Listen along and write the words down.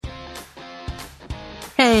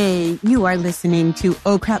Hey, you are listening to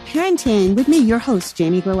Oh Crap Parenting with me, your host,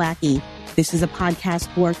 Jamie Glowacki. This is a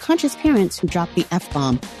podcast for conscious parents who drop the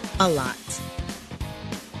F-bomb a lot.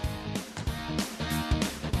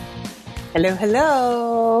 Hello,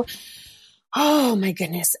 hello. Oh my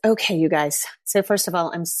goodness. Okay, you guys. So first of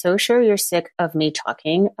all, I'm so sure you're sick of me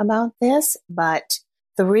talking about this, but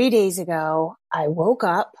 3 days ago, I woke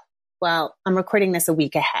up. Well, I'm recording this a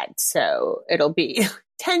week ahead, so it'll be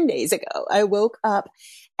 10 days ago. I woke up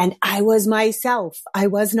and I was myself. I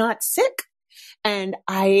was not sick. And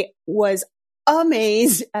I was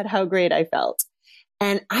amazed at how great I felt.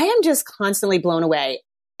 And I am just constantly blown away.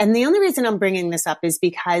 And the only reason I'm bringing this up is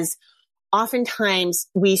because oftentimes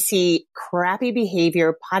we see crappy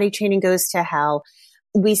behavior, potty training goes to hell.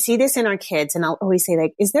 We see this in our kids. And I'll always say,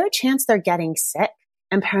 like, is there a chance they're getting sick?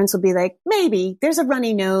 And parents will be like, maybe there's a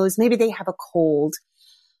runny nose. Maybe they have a cold.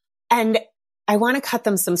 And I want to cut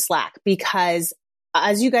them some slack because,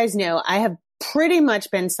 as you guys know, I have pretty much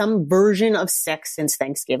been some version of sick since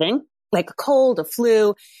Thanksgiving, like a cold, a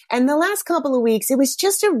flu. And the last couple of weeks, it was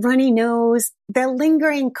just a runny nose, the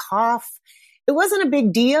lingering cough. It wasn't a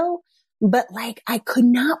big deal, but like I could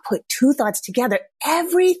not put two thoughts together.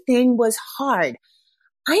 Everything was hard.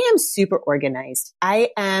 I am super organized.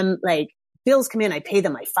 I am like, bills come in, I pay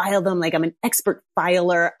them, I file them. Like I'm an expert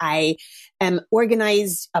filer. I am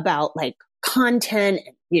organized about like content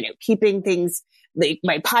and, you know, keeping things like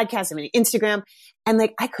my podcast, I mean, Instagram. And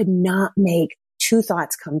like, I could not make two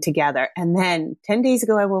thoughts come together. And then 10 days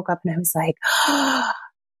ago, I woke up and I was like, oh,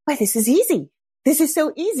 why, this is easy. This is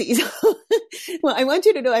so easy. Well, I want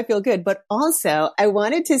you to know I feel good, but also I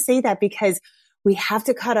wanted to say that because we have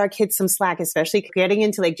to cut our kids some slack, especially getting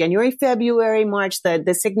into like January, February, March,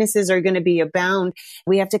 the sicknesses are going to be abound.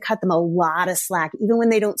 We have to cut them a lot of slack, even when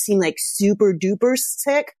they don't seem like super duper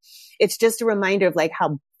sick. It's just a reminder of like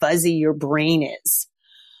how fuzzy your brain is.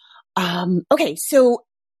 Okay. So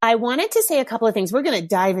I wanted to say a couple of things. We're going to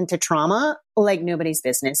dive into trauma like nobody's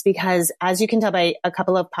business, because as you can tell by a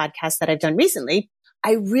couple of podcasts that I've done recently,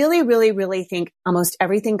 I really think almost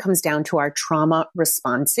everything comes down to our trauma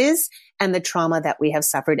responses and the trauma that we have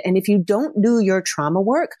suffered. And if you don't do your trauma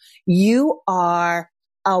work, you are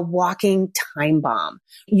a walking time bomb.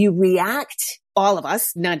 You react, all of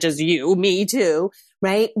us, not just you, me too,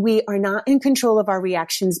 right? We are not in control of our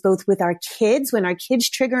reactions, both with our kids, when our kids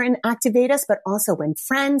trigger and activate us, but also when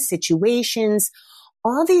friends, situations,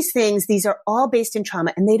 all these things, these are all based in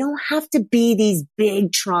trauma, and they don't have to be these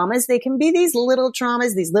big traumas. They can be these little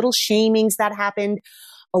traumas, these little shamings that happened,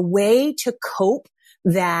 a way to cope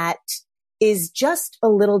that is just a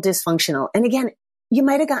little dysfunctional. And again, you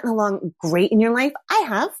might have gotten along great in your life.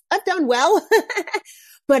 I've done well,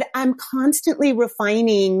 but I'm constantly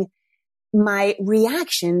refining my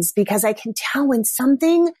reactions because I can tell when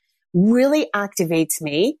something really activates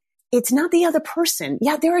me. It's not the other person.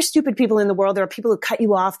 Yeah, there are stupid people in the world. There are people who cut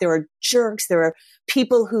you off. There are jerks. There are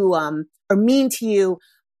people who are mean to you.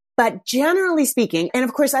 But generally speaking, and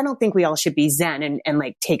of course, I don't think we all should be zen and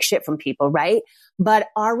like take shit from people, right? But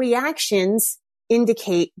our reactions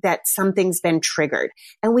indicate that something's been triggered.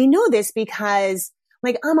 And we know this because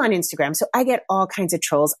like I'm on Instagram, so I get all kinds of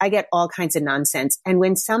trolls. I get all kinds of nonsense. And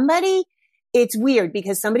when somebody, it's weird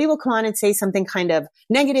because somebody will come on and say something kind of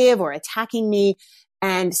negative or attacking me.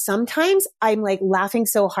 And sometimes I'm like laughing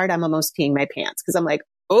so hard, I'm almost peeing my pants because I'm like,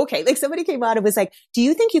 okay, like somebody came out and was like, do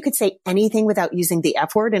you think you could say anything without using the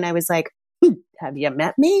F word? And I was like, have you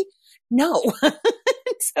met me? No.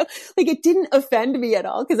 So like it didn't offend me at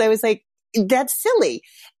all because I was like, that's silly.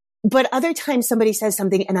 But other times somebody says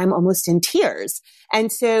something and I'm almost in tears.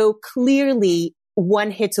 And so clearly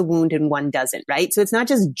one hits a wound and one doesn't, right? So it's not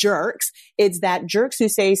just jerks. It's that jerks who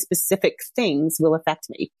say specific things will affect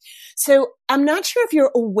me. So I'm not sure if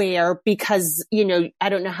you're aware because, you know, I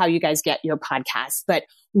don't know how you guys get your podcasts, but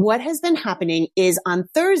what has been happening is on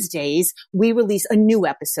Thursdays, we release a new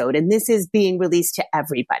episode and this is being released to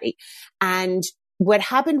everybody. And what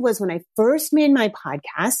happened was when I first made my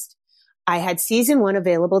podcast, I had season 1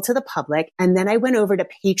 available to the public. And then I went over to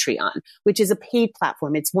Patreon, which is a paid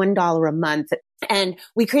platform. It's $1 a month. And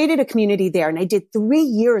we created a community there. And I did 3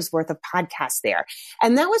 years worth of podcasts there.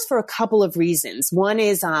 And that was for a couple of reasons. One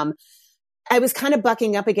is, I was kind of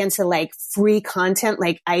bucking up against the like free content.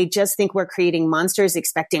 Like I just think we're creating monsters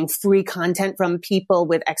expecting free content from people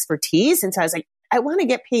with expertise. And so I was like, I want to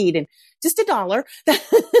get paid and just $1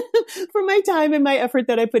 for my time and my effort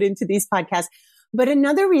that I put into these podcasts. But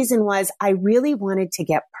another reason was I really wanted to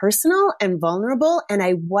get personal and vulnerable, and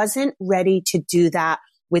I wasn't ready to do that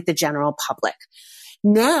with the general public.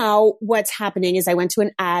 Now, what's happening is I went to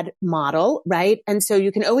an ad model, right? And so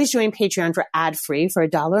you can always join Patreon for ad free for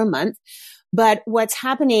 $1 a month. But what's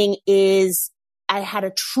happening is I had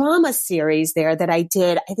a trauma series there that I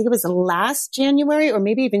did, I think it was last January or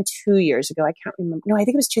maybe even 2 years ago. I can't remember. No, I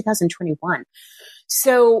think it was 2021.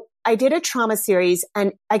 So I did a trauma series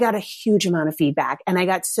and I got a huge amount of feedback. And I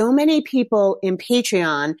got so many people in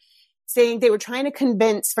Patreon saying they were trying to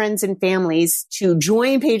convince friends and families to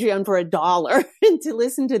join Patreon for $1 and to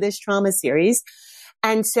listen to this trauma series.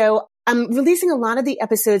 And so I'm releasing a lot of the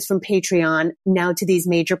episodes from Patreon now to these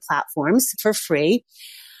major platforms for free.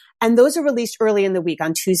 And those are released early in the week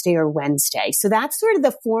on Tuesday or Wednesday. So that's sort of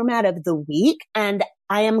the format of the week. And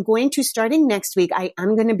I am going to, starting next week, I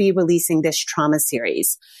am going to be releasing this trauma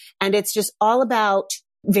series. And it's just all about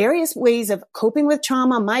various ways of coping with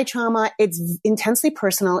trauma, my trauma. It's intensely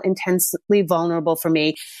personal, intensely vulnerable for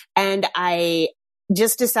me. And I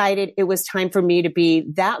just decided it was time for me to be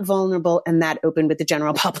that vulnerable and that open with the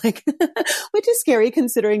general public, which is scary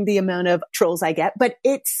considering the amount of trolls I get. But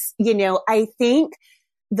it's, I think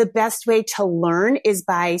the best way to learn is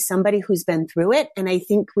by somebody who's been through it. And I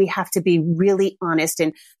think we have to be really honest.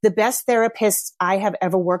 And the best therapists I have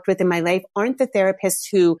ever worked with in my life aren't the therapists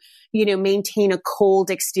who, maintain a cold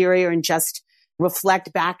exterior and just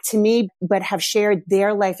reflect back to me, but have shared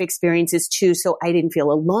their life experiences too. So I didn't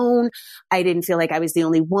feel alone. I didn't feel like I was the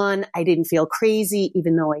only one. I didn't feel crazy,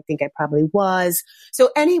 even though I think I probably was. So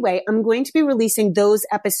anyway, I'm going to be releasing those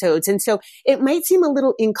episodes. And so it might seem a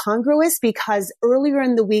little incongruous because earlier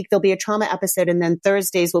in the week, there'll be a trauma episode and then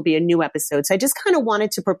Thursdays will be a new episode. So I just kind of wanted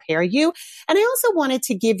to prepare you. And I also wanted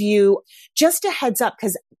to give you just a heads up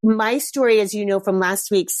because my story, as you know, from last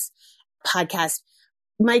week's podcast,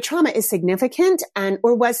 my trauma is significant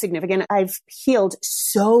or was significant. I've healed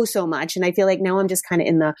so much. And I feel like now I'm just kind of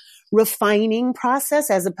in the refining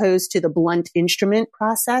process as opposed to the blunt instrument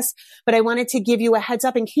process. But I wanted to give you a heads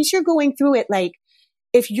up in case you're going through it. Like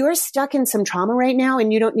if you're stuck in some trauma right now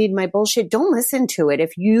and you don't need my bullshit, don't listen to it.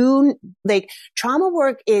 If you trauma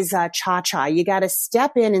work is cha-cha. You got to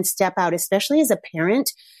step in and step out, especially as a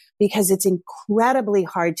parent, because it's incredibly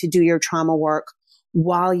hard to do your trauma work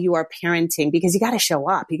while you are parenting because you got to show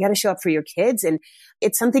up. You got to show up for your kids. And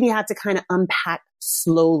it's something you have to kind of unpack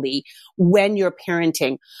slowly when you're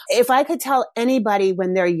parenting. If I could tell anybody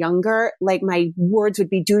when they're younger, my words would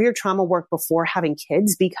be do your trauma work before having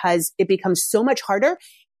kids because it becomes so much harder.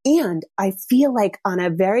 And I feel like on a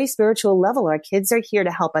very spiritual level, our kids are here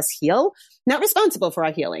to help us heal, not responsible for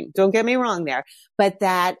our healing. Don't get me wrong there, but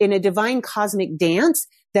that in a divine cosmic dance,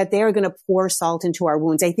 that they are going to pour salt into our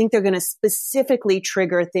wounds. I think they're going to specifically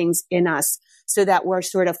trigger things in us so that we're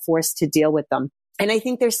sort of forced to deal with them. And I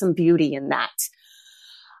think there's some beauty in that.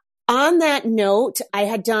 On that note, I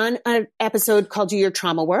had done an episode called Do Your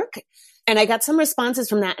Trauma Work, and I got some responses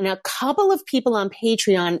from that. And a couple of people on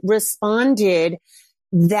Patreon responded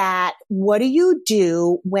that what do you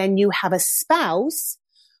do when you have a spouse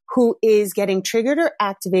who is getting triggered or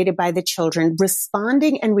activated by the children,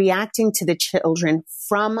 responding and reacting to the children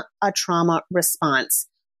from a trauma response,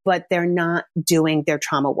 but they're not doing their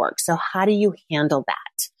trauma work. So how do you handle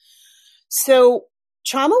that? So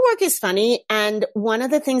trauma work is funny. And one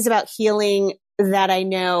of the things about healing that I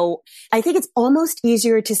know, I think it's almost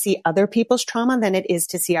easier to see other people's trauma than it is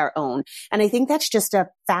to see our own. And I think that's just a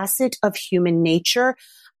facet of human nature.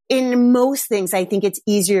 In most things, I think it's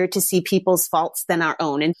easier to see people's faults than our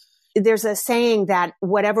own. And there's a saying that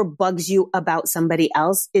whatever bugs you about somebody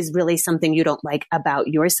else is really something you don't like about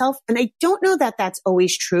yourself. And I don't know that that's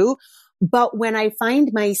always true. But when I find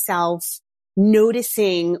myself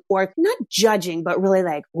noticing or not judging, but really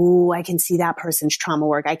ooh, I can see that person's trauma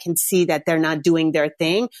work. I can see that they're not doing their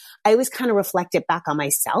thing. I always kind of reflect it back on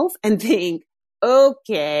myself and think,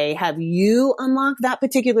 okay, have you unlocked that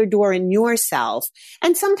particular door in yourself?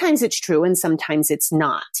 And sometimes it's true and sometimes it's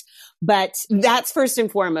not. But that's first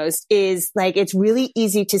and foremost is it's really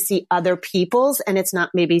easy to see other people's and it's not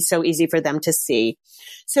maybe so easy for them to see.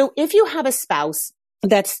 So if you have a spouse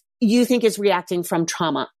that's you think is reacting from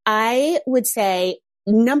trauma, I would say,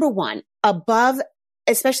 number one, above,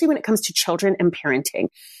 especially when it comes to children and parenting,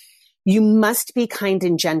 you must be kind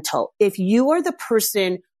and gentle. If you are the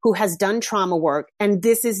person who has done trauma work, and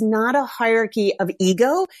this is not a hierarchy of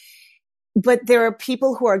ego, but there are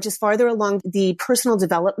people who are just farther along the personal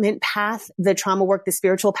development path, the trauma work, the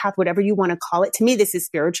spiritual path, whatever you want to call it. To me, this is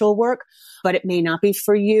spiritual work, but it may not be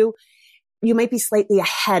for you. You might be slightly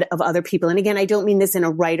ahead of other people. And again, I don't mean this in a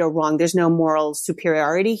right or wrong. There's no moral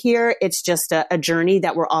superiority here. It's just a journey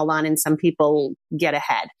that we're all on, and some people get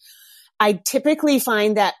ahead. I typically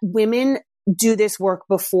find that women do this work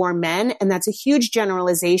before men, and that's a huge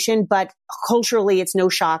generalization, but culturally it's no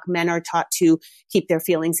shock. Men are taught to keep their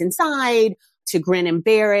feelings inside, to grin and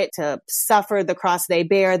bear it, to suffer the cross they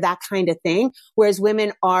bear, that kind of thing. Whereas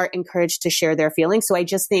women are encouraged to share their feelings. So I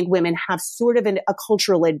just think women have sort of a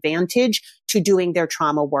cultural advantage to doing their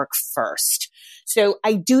trauma work first. So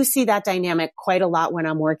I do see that dynamic quite a lot when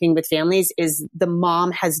I'm working with families, is the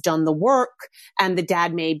mom has done the work and the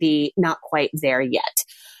dad may be not quite there yet.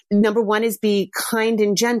 Number one is be kind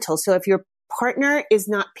and gentle. So if your partner is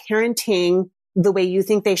not parenting the way you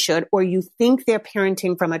think they should, or you think they're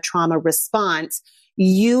parenting from a trauma response,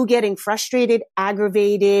 you getting frustrated,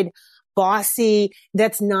 aggravated, bossy,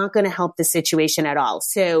 that's not going to help the situation at all.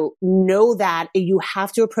 So know that you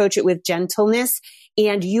have to approach it with gentleness,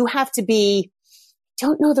 and you have to be,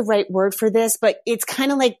 don't know the right word for this, but it's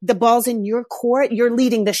kind of like the ball's in your court. You're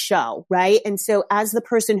leading the show, right? And so as the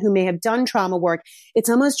person who may have done trauma work, it's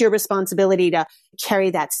almost your responsibility to carry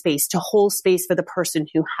that space, to hold space for the person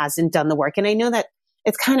who hasn't done the work. And I know that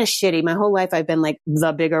it's kind of shitty. My whole life I've been like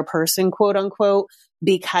the bigger person, quote unquote,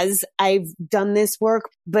 because I've done this work,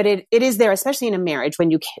 but it is there, especially in a marriage when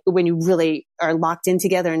you really are locked in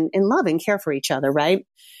together and love and care for each other, right?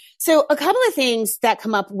 So a couple of things that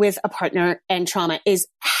come up with a partner and trauma is,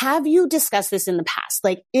 have you discussed this in the past?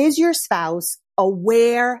 Like, is your spouse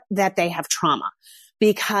aware that they have trauma?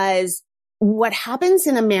 Because what happens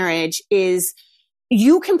in a marriage is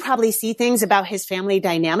you can probably see things about his family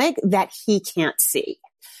dynamic that he can't see.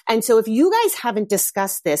 And so if you guys haven't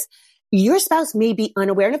discussed this, your spouse may be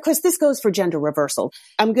unaware. And of course, this goes for gender reversal.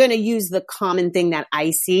 I'm going to use the common thing that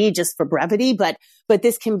I see just for brevity, but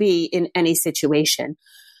this can be in any situation.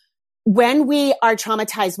 When we are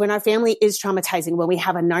traumatized, when our family is traumatizing, when we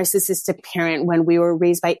have a narcissistic parent, when we were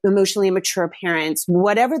raised by emotionally immature parents,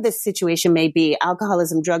 whatever the situation may be,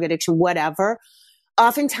 alcoholism, drug addiction, whatever,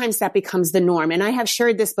 oftentimes that becomes the norm. And I have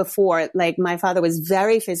shared this before, like my father was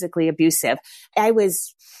very physically abusive. I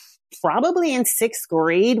was probably in 6th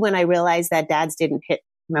grade when I realized that dads didn't hit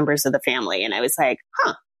members of the family. And I was like,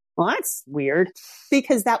 well, that's weird,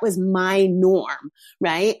 because that was my norm,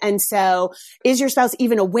 right? And so is your spouse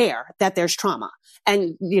even aware that there's trauma?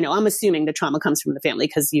 And, I'm assuming the trauma comes from the family,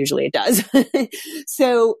 because usually it does.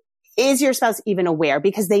 So is your spouse even aware?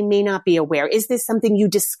 Because they may not be aware. Is this something you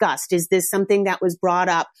discussed? Is this something that was brought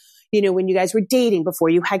up, when you guys were dating before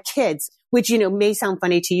you had kids, which, may sound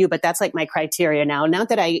funny to you, but that's like my criteria now. Not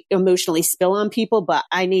that I emotionally spill on people, but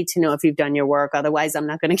I need to know if you've done your work. Otherwise, I'm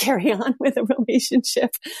not going to carry on with a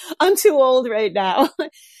relationship. I'm too old right now.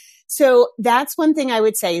 So that's one thing I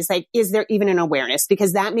would say is like, is there even an awareness?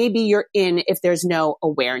 Because that may be your in if there's no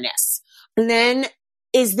awareness. And then,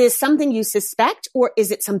 is this something you suspect, or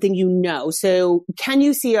is it something you know? So can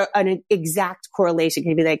you see an exact correlation? Can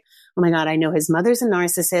you be like, oh my God, I know his mother's a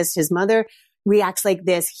narcissist. His mother reacts like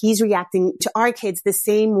this. He's reacting to our kids the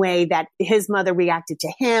same way that his mother reacted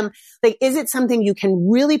to him. Like, is it something you can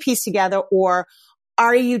really piece together, or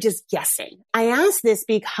are you just guessing? I ask this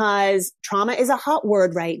because trauma is a hot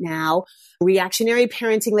word right now. Reactionary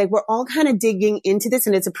parenting, like we're all kind of digging into this,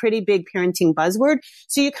 and it's a pretty big parenting buzzword.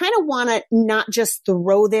 So you kind of want to not just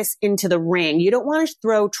throw this into the ring. You don't want to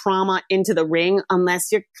throw trauma into the ring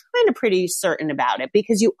unless you're kind of pretty certain about it,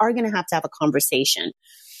 because you are going to have a conversation.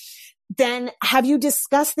 Then have you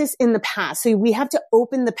discussed this in the past? So we have to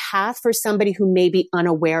open the path for somebody who may be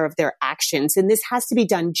unaware of their actions. And this has to be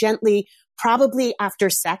done gently. Probably after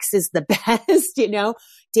sex is the best,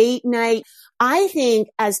 date night. I think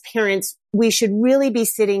as parents, we should really be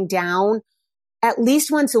sitting down at least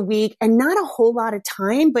once a week, and not a whole lot of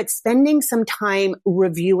time, but spending some time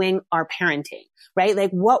reviewing our parenting, right? Like,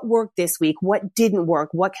 what worked this week? What didn't work?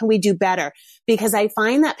 What can we do better? Because I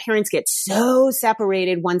find that parents get so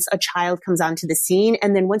separated once a child comes onto the scene.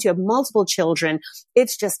 And then once you have multiple children,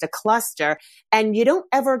 it's just a cluster, and you don't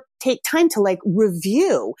ever take time to like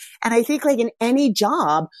review. And I think like in any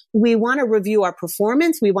job, we want to review our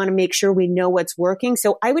performance. We want to make sure we know what's working.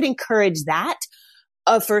 So I would encourage that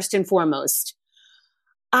first and foremost.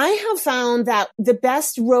 I have found that the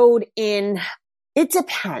best road in, it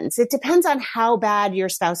depends. It depends on how bad your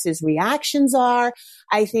spouse's reactions are.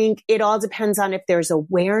 I think it all depends on if there's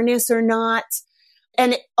awareness or not.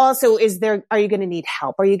 And also, are you going to need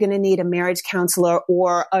help? Are you going to need a marriage counselor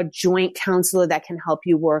or a joint counselor that can help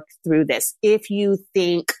you work through this? If you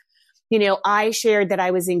think, I shared that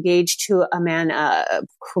I was engaged to a man, oh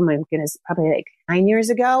my goodness, probably like 9 years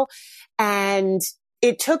ago. And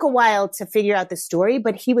it took a while to figure out the story,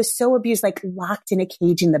 but he was so abused, like locked in a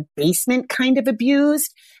cage in the basement kind of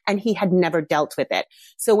abused, and he had never dealt with it.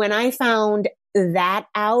 So when I found that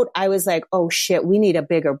out, I was like, oh shit, we need a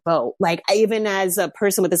bigger boat. Like even as a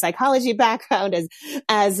person with a psychology background,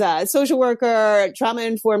 as a social worker,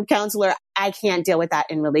 trauma-informed counselor, I can't deal with that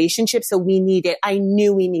in relationships. So I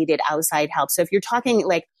knew we needed outside help. So if you're talking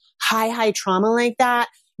like high trauma like that,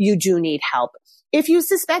 you do need help. If you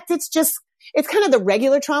suspect it's kind of the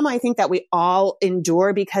regular trauma, I think that we all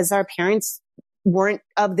endure because our parents weren't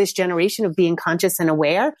of this generation of being conscious and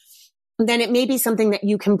aware, then it may be something that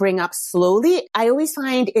you can bring up slowly. I always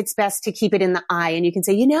find it's best to keep it in the eye, and you can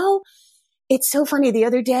say, it's so funny. The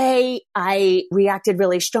other day I reacted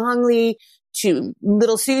really strongly to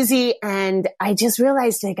little Susie, and I just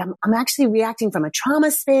realized like I'm actually reacting from a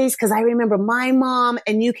trauma space because I remember my mom,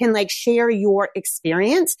 and you can like share your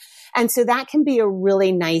experience. And so that can be a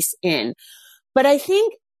really nice in. But I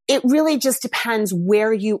think it really just depends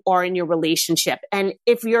where you are in your relationship. And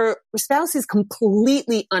if your spouse is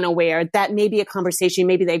completely unaware, that may be a conversation.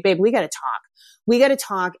 Maybe like, babe, we got to talk. We got to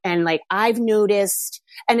talk. And like, I've noticed,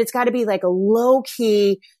 and it's got to be like a low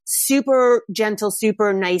key, super gentle,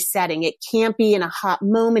 super nice setting. It can't be in a hot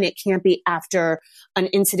moment. It can't be after an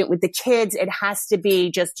incident with the kids. It has to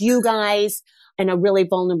be just you guys in a really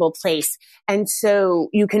vulnerable place. And so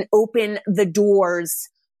you can open the doors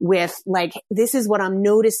with like, this is what I'm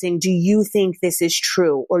noticing. Do you think this is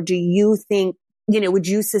true? Or do you think, would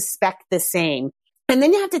you suspect the same? And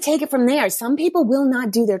then you have to take it from there. Some people will not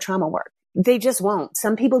do their trauma work. They just won't.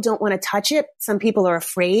 Some people don't want to touch it. Some people are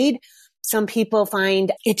afraid. Some people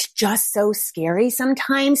find it's just so scary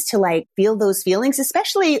sometimes to like feel those feelings,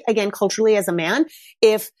 especially again, culturally as a man.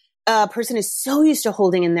 If a person is so used to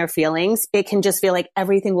holding in their feelings, it can just feel like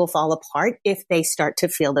everything will fall apart if they start to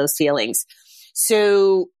feel those feelings.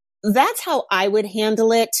 So that's how I would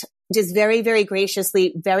handle it. Just very, very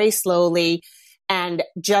graciously, very slowly, and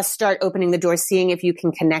just start opening the door, seeing if you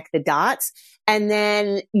can connect the dots. And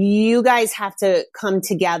then you guys have to come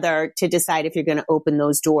together to decide if you're going to open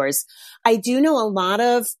those doors. I do know a lot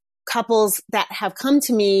of couples that have come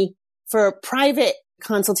to me for private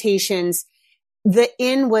consultations. The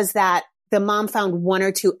in was that the mom found 1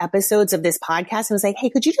 or 2 episodes of this podcast and was like, hey,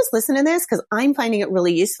 could you just listen to this? Because I'm finding it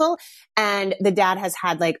really useful. And the dad has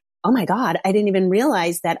had like, oh my God, I didn't even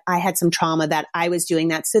realize that I had some trauma that I was doing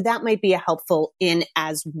that. So that might be a helpful in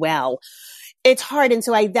as well. It's hard. And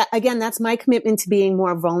so again, that's my commitment to being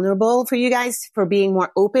more vulnerable for you guys, for being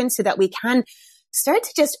more open so that we can start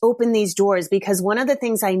to just open these doors. Because one of the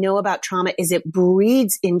things I know about trauma is it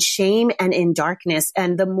breeds in shame and in darkness.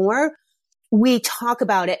 And the more we talk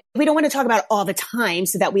about it, we don't want to talk about it all the time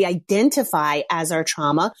so that we identify as our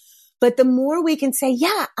trauma. But the more we can say,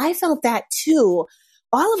 yeah, I felt that too.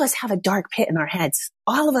 All of us have a dark pit in our heads.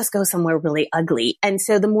 All of us go somewhere really ugly. And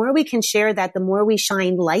so the more we can share that, the more we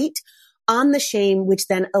shine light on the shame, which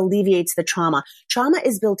then alleviates the trauma. Trauma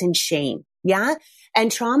is built in shame. Yeah.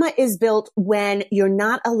 And trauma is built when you're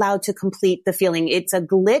not allowed to complete the feeling. It's a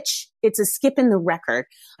glitch. It's a skip in the record.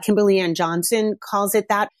 Kimberly Ann Johnson calls it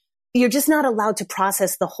that. You're just not allowed to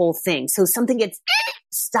process the whole thing. So something gets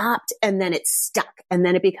stopped and then it's stuck and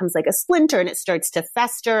then it becomes like a splinter and it starts to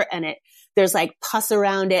fester and there's like pus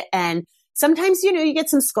around it. And sometimes, you get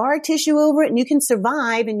some scar tissue over it and you can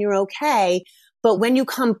survive and you're okay. But when you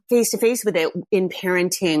come face to face with it in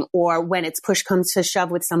parenting or when it's push comes to shove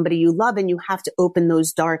with somebody you love and you have to open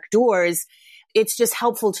those dark doors, it's just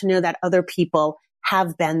helpful to know that other people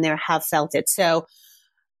have been there, have felt it. So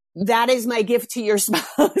that is my gift to your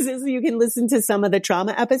spouse is you can listen to some of the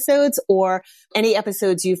trauma episodes or any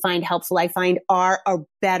episodes you find helpful, I find are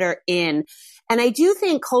better in. And I do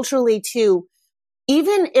think culturally too,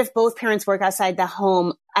 even if both parents work outside the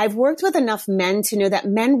home, I've worked with enough men to know that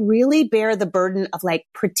men really bear the burden of like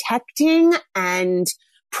protecting and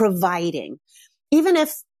providing. Even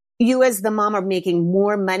if you as the mom are making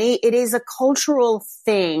more money, it is a cultural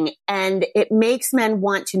thing and it makes men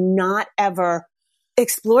want to not ever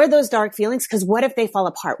explore those dark feelings because what if they fall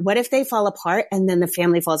apart? What if they fall apart and then the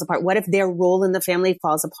family falls apart? What if their role in the family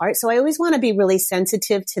falls apart? So I always want to be really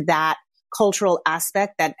sensitive to that cultural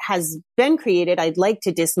aspect that has been created. I'd like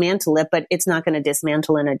to dismantle it, but it's not going to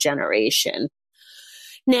dismantle in a generation.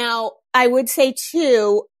 Now, I would say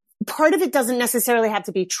too, part of it doesn't necessarily have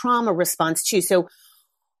to be trauma response too. So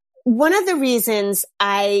one of the reasons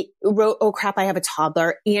I wrote, Oh Crap, I Have a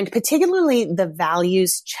Toddler, and particularly the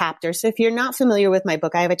values chapter. So if you're not familiar with my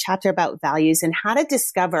book, I have a chapter about values and how to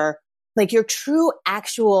discover like your true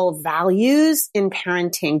actual values in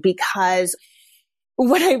parenting. Because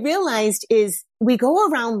what I realized is we go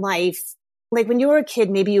around life, like when you were a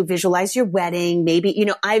kid, maybe you visualized your wedding. Maybe,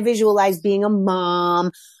 I visualized being a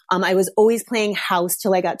mom. I was always playing house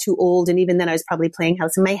till I got too old. And even then I was probably playing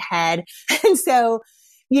house in my head. And so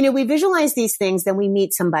we visualize these things, then we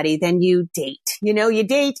meet somebody, then you date, you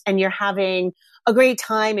date and you're having a great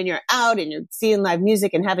time and you're out and you're seeing live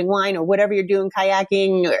music and having wine or whatever you're doing,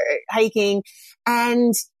 kayaking or hiking,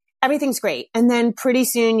 and everything's great. And then pretty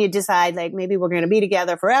soon you decide like, maybe we're going to be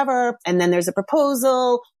together forever. And then there's a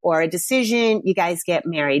proposal or a decision. You guys get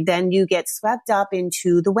married. Then you get swept up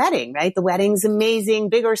into the wedding, right? The wedding's amazing,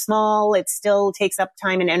 big or small. It still takes up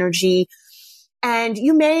time and energy. And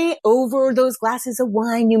you may, over those glasses of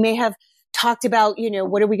wine, you may have talked about,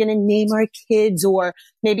 what are we going to name our kids? Or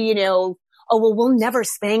maybe, oh, well, we'll never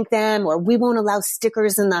spank them, or we won't allow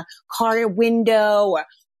stickers in the car window, or,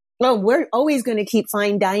 well, we're always going to keep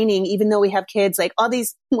fine dining, even though we have kids, like all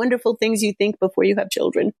these wonderful things you think before you have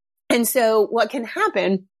children. And so what can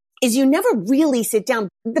happen is you never really sit down.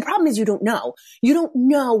 The problem is you don't know. You don't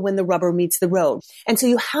know when the rubber meets the road. And so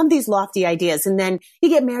you have these lofty ideas, and then you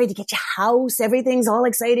get married, you get your house, everything's all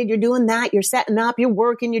excited. You're doing that. You're setting up, you're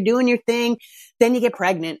working, you're doing your thing. Then you get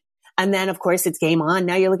pregnant. And then, of course, it's game on.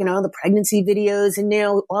 Now you're looking at all the pregnancy videos and,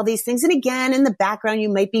 all these things. And again, in the background, you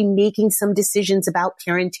might be making some decisions about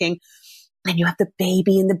parenting. And you have the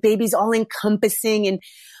baby, and the baby's all encompassing. And,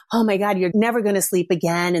 oh my God, you're never going to sleep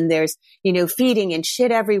again. And there's, feeding and shit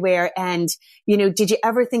everywhere. And, did you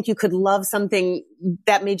ever think you could love something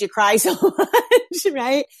that made you cry so much,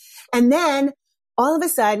 right? And then all of a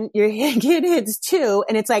sudden, your kid hits 2,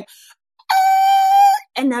 and it's like,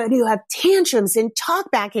 and now you have tantrums and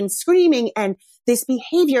talk back and screaming and this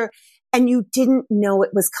behavior, and you didn't know it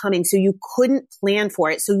was coming. So you couldn't plan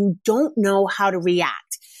for it. So you don't know how to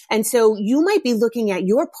react. And so you might be looking at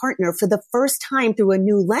your partner for the first time through a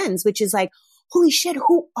new lens, which is like, holy shit,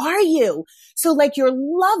 who are you? So like your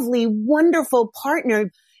lovely, wonderful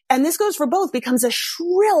partner, and this goes for both, becomes a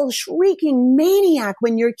shrill, shrieking maniac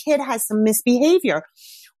when your kid has some misbehavior.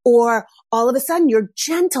 Or all of a sudden your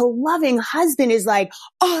gentle, loving husband is like,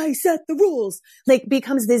 I set the rules, like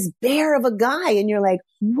becomes this bear of a guy. And you're like,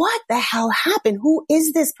 what the hell happened? Who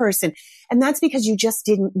is this person? And that's because you just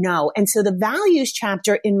didn't know. And so the values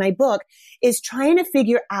chapter in my book is trying to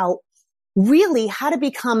figure out really how to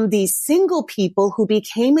become these single people who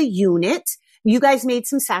became a unit. You guys made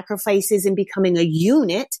some sacrifices in becoming a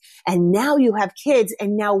unit, and now you have kids.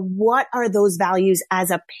 And now what are those values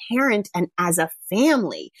as a parent and as a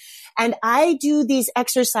family? And I do these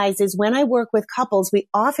exercises when I work with couples. We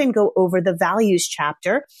often go over the values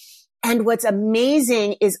chapter. And what's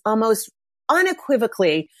amazing is almost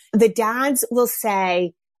unequivocally, the dads will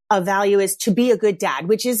say, a value is to be a good dad,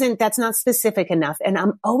 that's not specific enough. And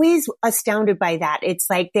I'm always astounded by that. It's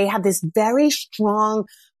like they have this very strong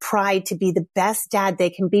pride to be the best dad they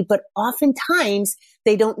can be, but oftentimes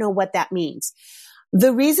they don't know what that means.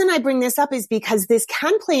 The reason I bring this up is because this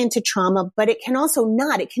can play into trauma, but it can also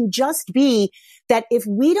not. It can just be that if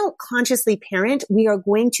we don't consciously parent, we are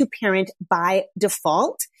going to parent by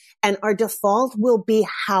default, and our default will be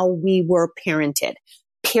how we were parented.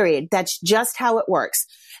 Period. That's just how it works.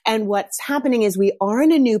 And what's happening is we are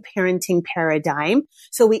in a new parenting paradigm.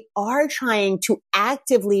 So we are trying to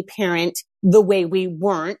actively parent the way we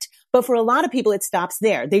weren't. But for a lot of people, it stops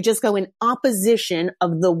there. They just go in opposition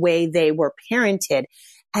of the way they were parented.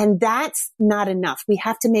 And that's not enough. We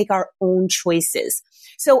have to make our own choices.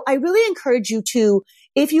 So I really encourage you to,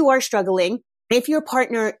 if you are struggling, if your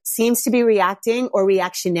partner seems to be reacting or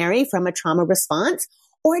reactionary from a trauma response,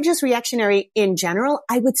 or just reactionary in general,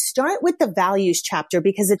 I would start with the values chapter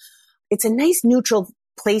because it's a nice neutral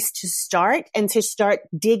place to start and to start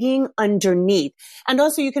digging underneath. And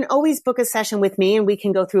also you can always book a session with me and we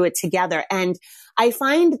can go through it together. And I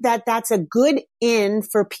find that that's a good in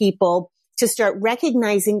for people to start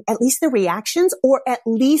recognizing at least the reactions, or at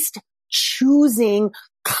least choosing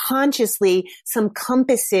consciously some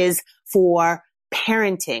compasses for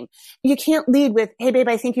parenting. You can't lead with, hey babe,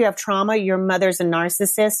 I think you have trauma. Your mother's a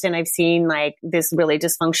narcissist and I've seen like this really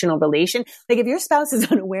dysfunctional relation. Like if your spouse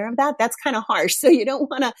is unaware of that, that's kind of harsh. So you don't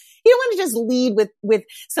want to just lead with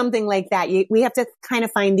something like that. We have to kind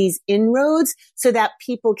of find these inroads so that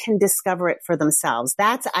people can discover it for themselves.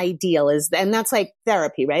 That's ideal, and that's like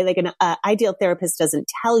therapy, right? Like an ideal therapist doesn't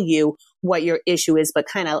tell you what your issue is, but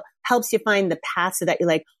kind of helps you find the path so that you're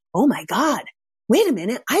like, oh my God, wait a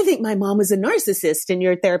minute, I think my mom was a narcissist. And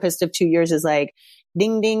your therapist of 2 years is like,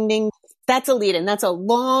 ding, ding, ding. That's a lead in. That's a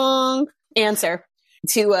long answer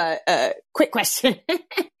to a quick question.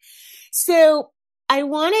 So I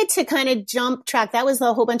wanted to kind of jump track. That was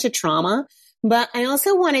a whole bunch of trauma. But I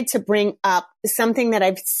also wanted to bring up something that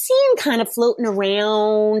I've seen kind of floating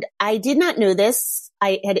around. I did not know this.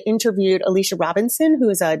 I had interviewed Alicia Robinson, who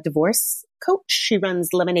is a divorce coach. She runs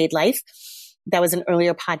Lemonade Life. That was an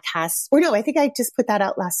earlier podcast. Or no, I think I just put that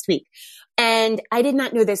out last week. And I did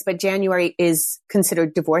not know this, but January is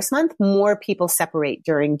considered divorce month. More people separate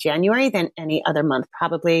during January than any other month,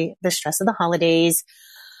 probably the stress of the holidays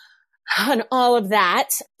and all of that.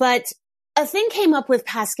 But a thing came up with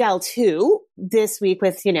Pascal too this week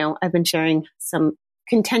with, I've been sharing some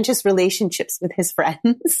contentious relationships with his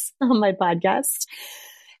friends on my podcast.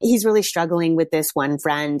 He's really struggling with this one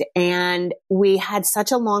friend. And we had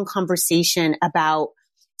such a long conversation about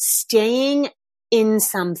staying in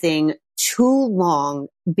something too long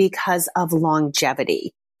because of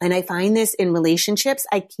longevity. And I find this in relationships.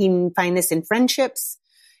 I can find this in friendships,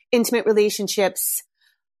 intimate relationships.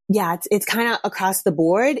 Yeah, it's kind of across the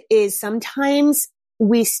board is sometimes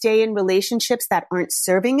we stay in relationships that aren't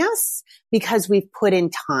serving us because we've put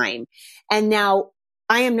in time. And now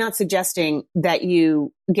I am not suggesting that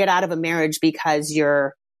you get out of a marriage because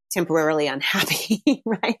you're temporarily unhappy,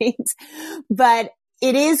 right? But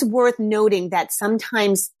it is worth noting that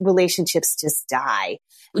sometimes relationships just die.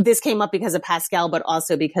 This came up because of Pascal, but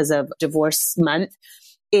also because of divorce month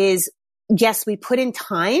is, yes, we put in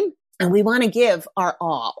time and we want to give our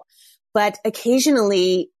all. But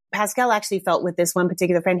occasionally, Pascal actually felt with this one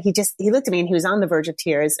particular friend, he looked at me and he was on the verge of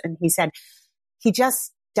tears and he said, he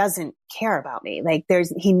just doesn't care about me. Like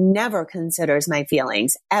he never considers my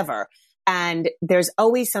feelings ever. And there's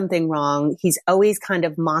always something wrong. He's always kind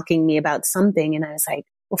of mocking me about something. And I was like,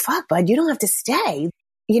 well, fuck, bud, you don't have to stay.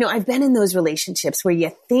 I've been in those relationships where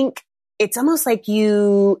you think it's almost like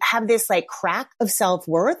you have this like crack of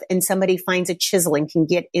self-worth and somebody finds a chisel and can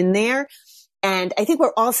get in there. And I think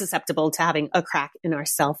we're all susceptible to having a crack in our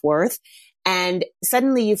self-worth. And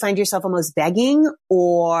suddenly you find yourself almost begging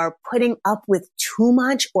or putting up with too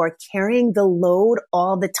much or carrying the load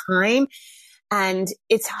all the time. And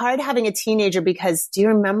it's hard having a teenager because do you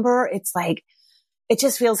remember? It's like, it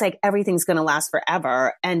just feels like everything's going to last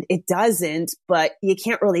forever. And it doesn't, but you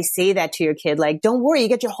can't really say that to your kid. Like, don't worry, you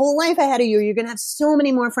got your whole life ahead of you. You're going to have so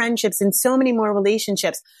many more friendships and so many more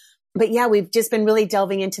relationships. But yeah, we've just been really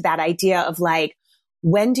delving into that idea of like,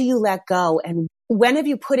 when do you let go? And when have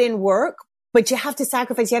you put in work, but you have to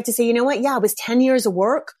sacrifice? You have to say, you know what? Yeah, it was 10 years of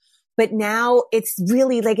work. But now it's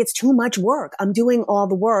really like, it's too much work. I'm doing all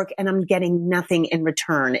the work and I'm getting nothing in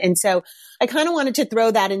return. And so I kind of wanted to throw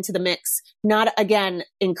that into the mix, not again,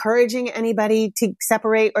 encouraging anybody to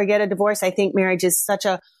separate or get a divorce. I think marriage is such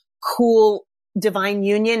a cool divine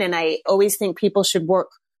union. And I always think people should work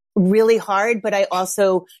really hard, but I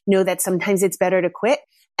also know that sometimes it's better to quit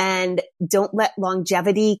and don't let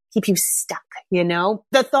longevity keep you stuck.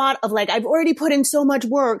 The thought of like, I've already put in so much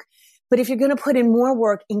work. But if you're going to put in more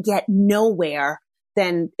work and get nowhere,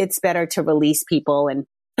 then it's better to release people. And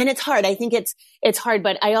it's hard. I think it's hard,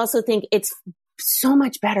 but I also think it's so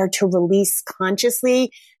much better to release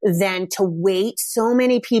consciously than to wait. So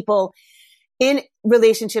many people in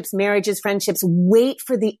relationships, marriages, friendships, wait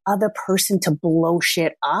for the other person to blow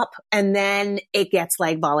shit up. And then it gets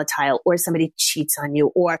like volatile or somebody cheats on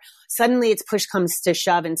you or suddenly it's push comes to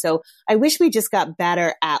shove. And so I wish we just got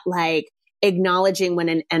better at like, acknowledging when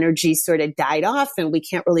an energy sort of died off and we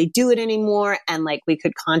can't really do it anymore. And like we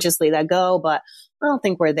could consciously let go, but I don't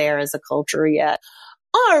think we're there as a culture yet.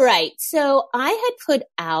 All right. So I had put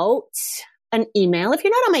out an email. If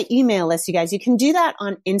you're not on my email list, you guys, you can do that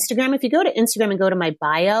on Instagram. If you go to Instagram and go to my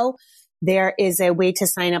bio, there is a way to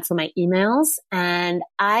sign up for my emails. And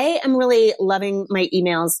I am really loving my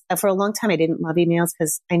emails. For a long time, I didn't love emails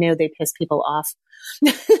because I know they piss people off.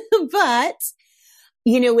 But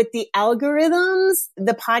with the algorithms,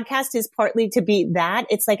 the podcast is partly to be that.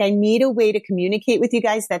 It's like I need a way to communicate with you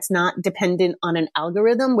guys that's not dependent on an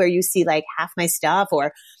algorithm where you see like half my stuff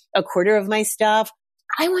or a quarter of my stuff.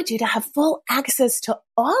 I want you to have full access to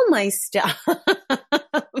all my stuff. But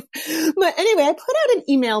anyway, I put out an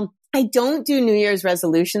email. I don't do New Year's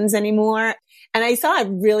resolutions anymore. And I saw a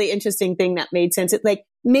really interesting thing that made sense. It like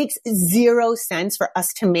makes zero sense for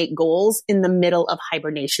us to make goals in the middle of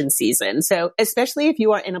hibernation season. So especially if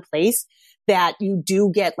you are in a place that you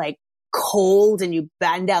do get like cold and you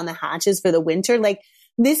batten down the hatches for the winter, like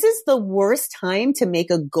this is the worst time to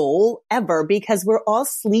make a goal ever because we're all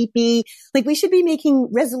sleepy. Like we should be making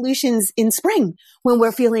resolutions in spring when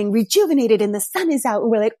we're feeling rejuvenated and the sun is out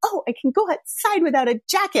and we're like, oh, I can go outside without a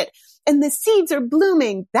jacket and the seeds are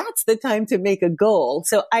blooming. That's the time to make a goal.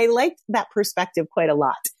 So I liked that perspective quite a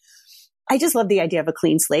lot. I just love the idea of a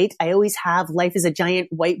clean slate. I always have. Life is a giant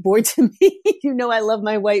whiteboard to me. I love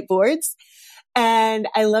my whiteboards. And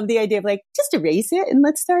I love the idea of like, just erase it and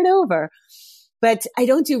let's start over. But I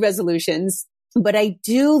don't do resolutions, but I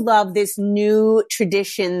do love this new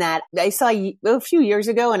tradition that I saw a few years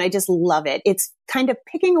ago and I just love it. It's kind of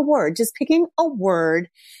picking a word, just picking a word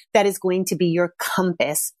that is going to be your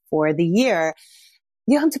compass for the year.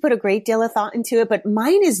 You don't have to put a great deal of thought into it, but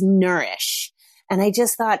mine is nourish. And I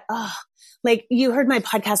just thought, like you heard my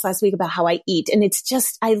podcast last week about how I eat. And it's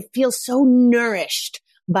just, I feel so nourished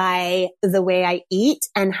by the way I eat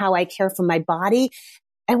and how I care for my body.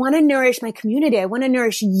 I want to nourish my community. I want to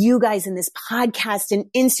nourish you guys in this podcast and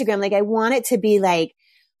Instagram. Like I want it to be like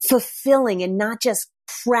fulfilling and not just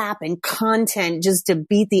crap and content just to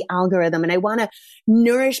beat the algorithm. And I want to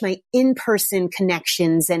nourish my in-person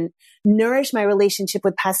connections and nourish my relationship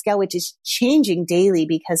with Pascal, which is changing daily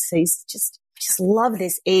because he's just love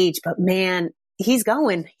this age. But man, he's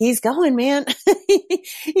going, man.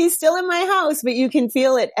 He's still in my house, but you can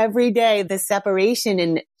feel it every day, the separation.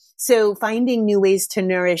 And so finding new ways to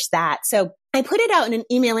nourish that. So I put it out in an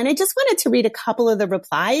email and I just wanted to read a couple of the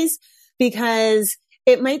replies because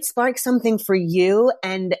it might spark something for you.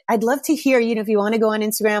 And I'd love to hear, if you want to go on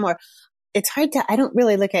Instagram or it's hard to, I don't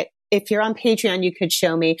really look at, if you're on Patreon, you could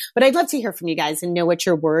show me, but I'd love to hear from you guys and know what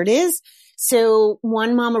your word is. So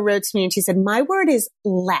one mama wrote to me and she said, my word is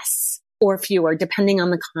less or fewer, depending on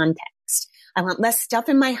the context. I want less stuff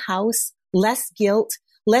in my house, less guilt,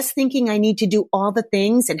 less thinking I need to do all the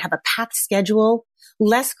things and have a packed schedule,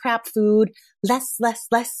 less crap food, less,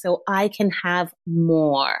 so I can have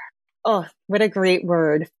more. Oh, what a great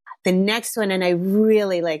word. The next one, and I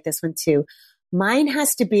really like this one too. Mine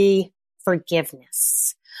has to be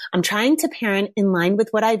forgiveness. I'm trying to parent in line with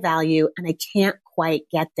what I value and I can't quite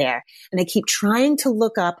get there. And I keep trying to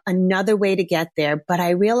look up another way to get there, but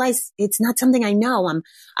I realize it's not something I know.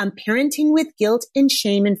 I'm parenting with guilt and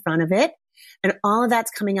shame in front of it. And all of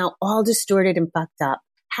that's coming out all distorted and fucked up.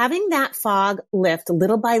 Having that fog lift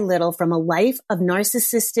little by little from a life of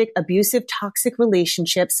narcissistic, abusive, toxic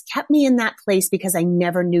relationships kept me in that place because I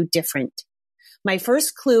never knew different. My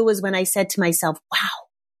first clue was when I said to myself, wow,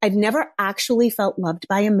 I've never actually felt loved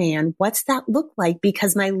by a man. What's that look like?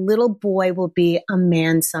 Because my little boy will be a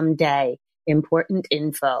man someday. Important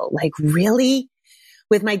info. Like really?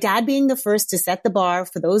 With my dad being the first to set the bar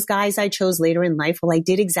for those guys I chose later in life, well, I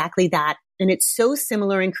did exactly that. And it's so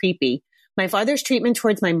similar and creepy. My father's treatment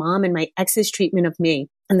towards my mom and my ex's treatment of me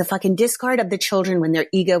and the fucking discard of the children when their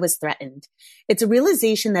ego was threatened. It's a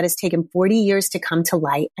realization that has taken 40 years to come to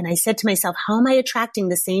light. And I said to myself, how am I attracting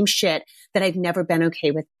the same shit that I've never been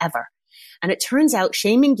okay with ever? And it turns out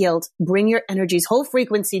shame and guilt bring your energy's whole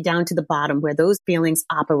frequency down to the bottom where those feelings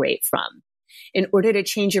operate from. In order to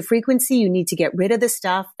change your frequency, you need to get rid of the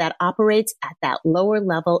stuff that operates at that lower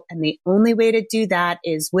level. And the only way to do that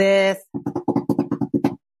is with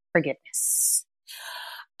forgiveness.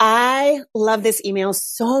 I love this email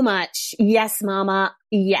so much. Yes, mama.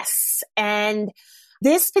 Yes. And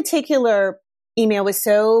this particular email was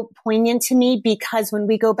so poignant to me because when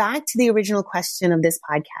we go back to the original question of this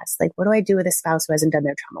podcast, like, what do I do with a spouse who hasn't done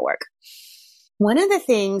their trauma work? One of the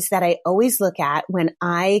things that I always look at when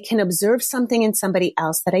I can observe something in somebody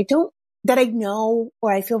else that I know,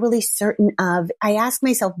 or I feel really certain of, I ask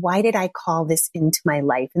myself, why did I call this into my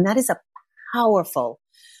life? And that is a powerful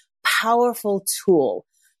tool.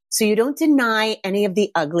 So you don't deny any of the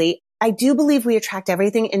ugly. I do believe we attract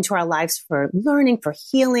everything into our lives for learning, for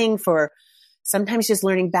healing, for sometimes just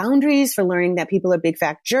learning boundaries, for learning that people are big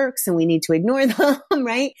fat jerks and we need to ignore them,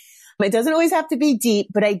 right? It doesn't always have to be deep,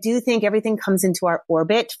 but I do think everything comes into our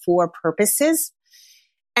orbit for purposes.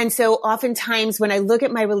 And so oftentimes when I look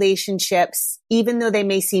at my relationships, even though they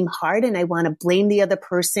may seem hard and I want to blame the other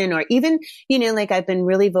person or even, like I've been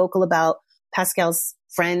really vocal about Pascal's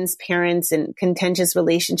friends, parents, and contentious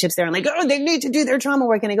relationships there. I'm like, oh, they need to do their trauma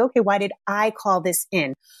work. And I go, okay, why did I call this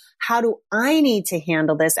in? How do I need to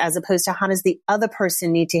handle this as opposed to how does the other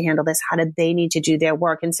person need to handle this? How do they need to do their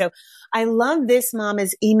work? And so I love this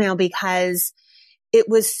mama's email because it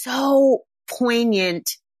was so poignant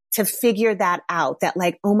to figure that out, that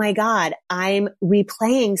like, oh my God, I'm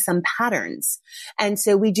replaying some patterns. And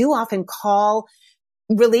so we do often call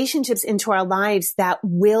relationships into our lives that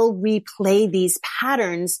will replay these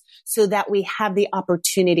patterns so that we have the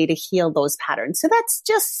opportunity to heal those patterns. So that's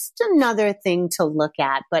just another thing to look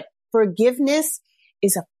at. But forgiveness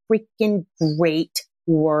is a freaking great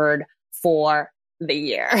word for the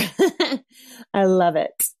year. I love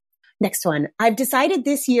it. Next one. I've decided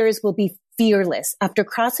this year's will be fearless. After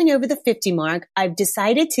crossing over the 50 mark, I've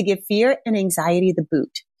decided to give fear and anxiety the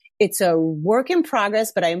boot. It's a work in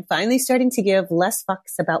progress, but I am finally starting to give less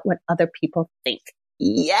fucks about what other people think.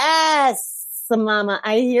 Yes, mama,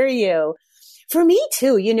 I hear you. For me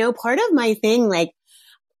too, part of my thing, like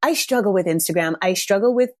I struggle with Instagram. I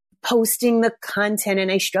struggle with posting the content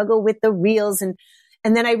and I struggle with the reels. And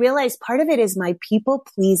then I realized part of it is my people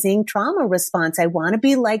pleasing trauma response. I want to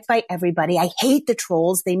be liked by everybody. I hate the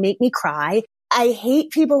trolls. They make me cry. I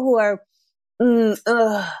hate people who are,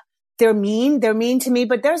 they're mean to me,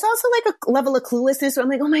 but there's also like a level of cluelessness where I'm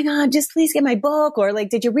like, oh my God, just please get my book. Or like,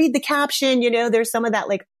 did you read the caption? There's some of that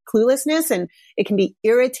like cluelessness, and it can be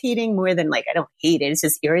irritating more than like, I don't hate it. It's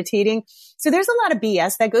just irritating. So there's a lot of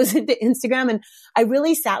BS that goes into Instagram. And I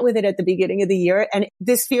really sat with it at the beginning of the year. And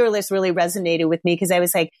this fearless really resonated with me because I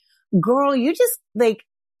was like, girl, you just like,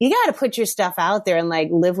 you got to put your stuff out there and like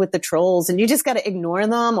live with the trolls, and you just got to ignore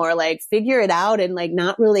them or like figure it out and like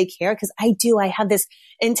not really care. Cause I have this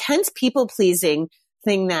intense people pleasing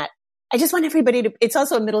thing that I just want everybody to, it's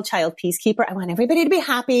also a middle child peacekeeper. I want everybody to be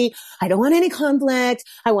happy. I don't want any conflict.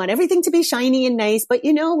 I want everything to be shiny and nice, but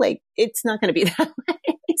like it's not going to be that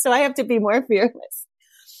way. So I have to be more fearless.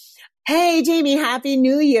 Hey, Jamie, happy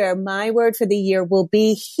new year. My word for the year will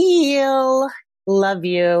be heal. Love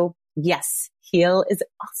you. Yes. Heal is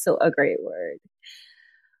also a great word.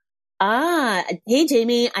 Hey,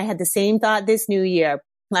 Jamie, I had the same thought this new year.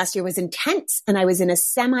 Last year was intense and I was in a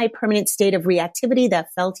semi-permanent state of reactivity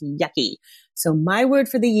that felt yucky. So my word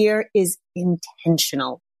for the year is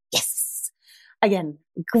intentional. Yes. Again,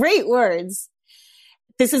 great words.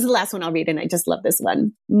 This is the last one I'll read and I just love this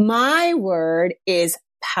one. My word is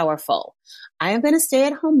powerful. I have been a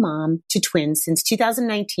stay-at-home mom to twins since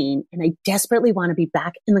 2019 and I desperately want to be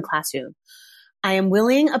back in the classroom. I am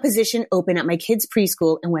willing a position open at my kids'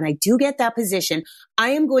 preschool. And when I do get that position, I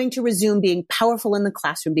am going to resume being powerful in the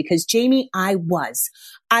classroom because Jamie, I was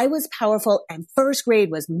powerful and first grade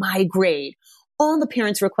was my grade. All the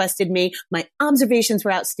parents requested me. My observations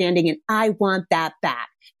were outstanding and I want that back.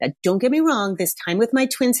 Now, don't get me wrong. This time with my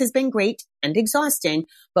twins has been great and exhausting,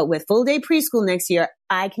 but with full day preschool next year,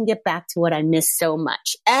 I can get back to what I miss so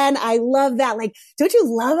much. And I love that. Like, don't you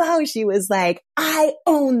love how she was like, I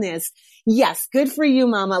own this. Yes. Good for you,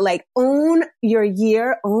 mama. Like own your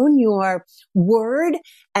year, own your word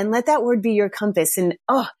and let that word be your compass. And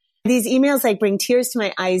these emails like bring tears to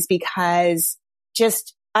my eyes because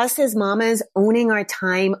just us as mamas owning our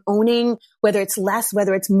time, owning whether it's less,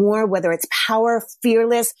 whether it's more, whether it's power,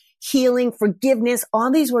 fearless, healing, forgiveness,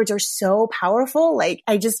 all these words are so powerful. Like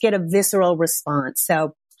I just get a visceral response. So,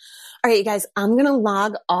 all right, you guys, I'm going to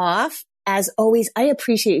log off. As always, I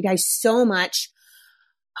appreciate you guys so much.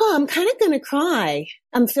 I'm kind of going to cry.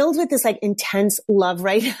 I'm filled with this like intense love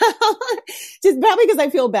right now. Just probably because I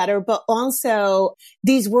feel better, but also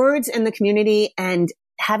these words and the community and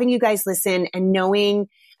having you guys listen and knowing,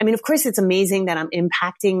 I mean, of course it's amazing that I'm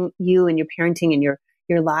impacting you and your parenting and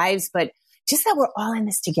your lives, but just that we're all in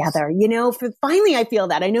this together, finally I feel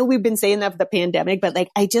that. I know we've been saying that for the pandemic, but like,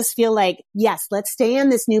 I just feel like, yes, let's stay in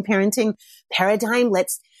this new parenting paradigm.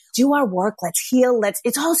 Let's do our work. Let's heal.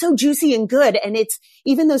 It's all so juicy and good. And it's,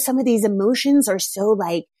 even though some of these emotions are so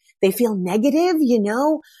like, they feel negative,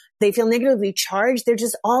 they feel negatively charged. They're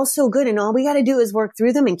just all so good. And all we got to do is work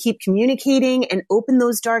through them and keep communicating and open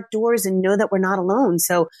those dark doors and know that we're not alone.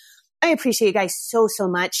 So I appreciate you guys so, so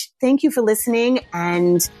much. Thank you for listening.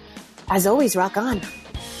 And as always, rock on.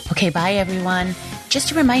 Okay, bye everyone.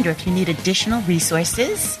 Just a reminder, if you need additional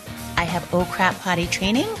resources, I have Oh Crap Potty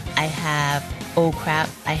Training. I have Oh Crap,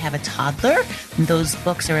 I Have a Toddler. Those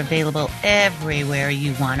books are available everywhere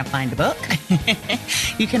you want to find a book.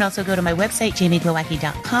 You can also go to my website,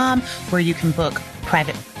 jamieglowacki.com, where you can book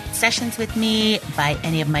private sessions with me, buy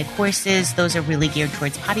any of my courses. Those are really geared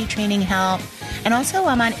towards potty training help. And also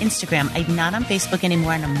I'm on Instagram. I'm not on Facebook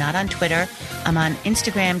anymore and I'm not on Twitter. I'm on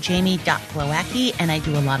Instagram, jamie.glowacki, and I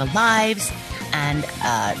do a lot of lives and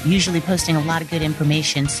usually posting a lot of good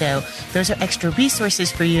information. So those are extra resources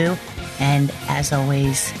for you. And as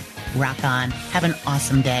always, rock on. Have an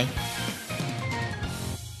awesome day.